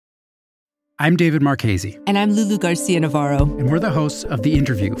I'm David Marchese. And I'm Lulu Garcia Navarro. And we're the hosts of The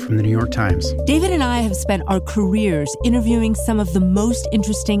Interview from the New York Times. David and I have spent our careers interviewing some of the most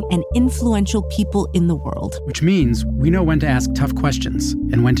interesting and influential people in the world. Which means we know when to ask tough questions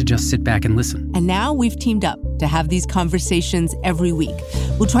and when to just sit back and listen. And now we've teamed up to have these conversations every week.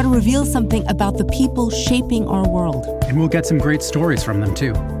 We'll try to reveal something about the people shaping our world. And we'll get some great stories from them,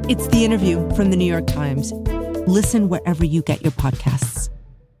 too. It's The Interview from the New York Times. Listen wherever you get your podcasts.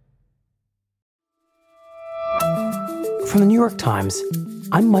 From the New York Times,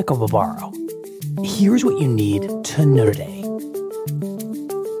 I'm Michael Barbaro. Here's what you need to know today.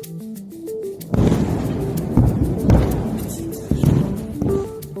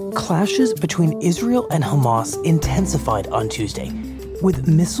 Clashes between Israel and Hamas intensified on Tuesday, with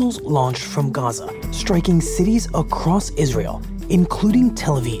missiles launched from Gaza, striking cities across Israel, including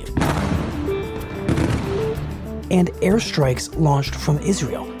Tel Aviv, and airstrikes launched from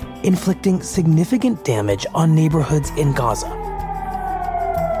Israel, inflicting significant damage on neighborhoods in Gaza.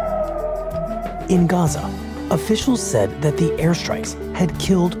 In Gaza, officials said that the airstrikes had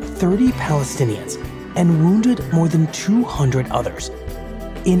killed 30 Palestinians and wounded more than 200 others.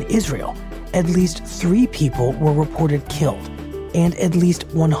 In Israel, at least 3 people were reported killed, and at least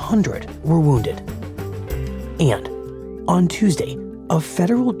 100 were wounded. And on Tuesday, a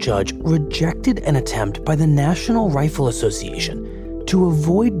federal judge rejected an attempt by the National Rifle Association to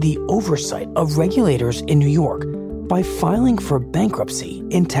avoid the oversight of regulators in New York by filing for bankruptcy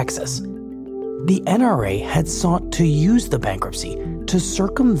in Texas. The NRA had sought to use the bankruptcy to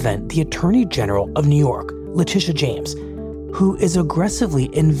circumvent the Attorney General of New York, Letitia James, who is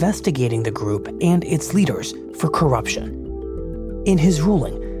aggressively investigating the group and its leaders for corruption. In his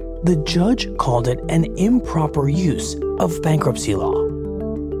ruling, the judge called it an improper use of bankruptcy law.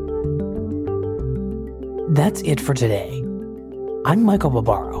 That's it for today. I'm Michael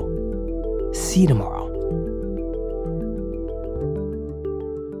Barbaro. See you tomorrow.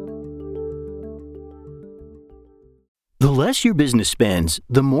 The less your business spends,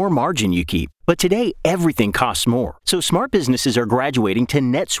 the more margin you keep. But today, everything costs more. So smart businesses are graduating to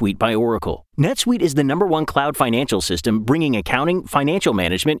NetSuite by Oracle. NetSuite is the #1 cloud financial system, bringing accounting, financial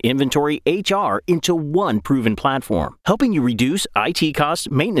management, inventory, HR into one proven platform, helping you reduce IT costs,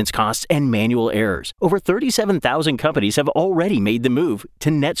 maintenance costs, and manual errors. Over 37,000 companies have already made the move to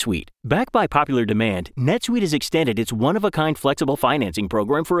NetSuite. Backed by popular demand, NetSuite has extended its one-of-a-kind flexible financing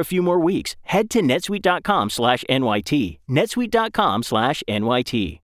program for a few more weeks. Head to netsuite.com/NYT. netsuite.com/NYT.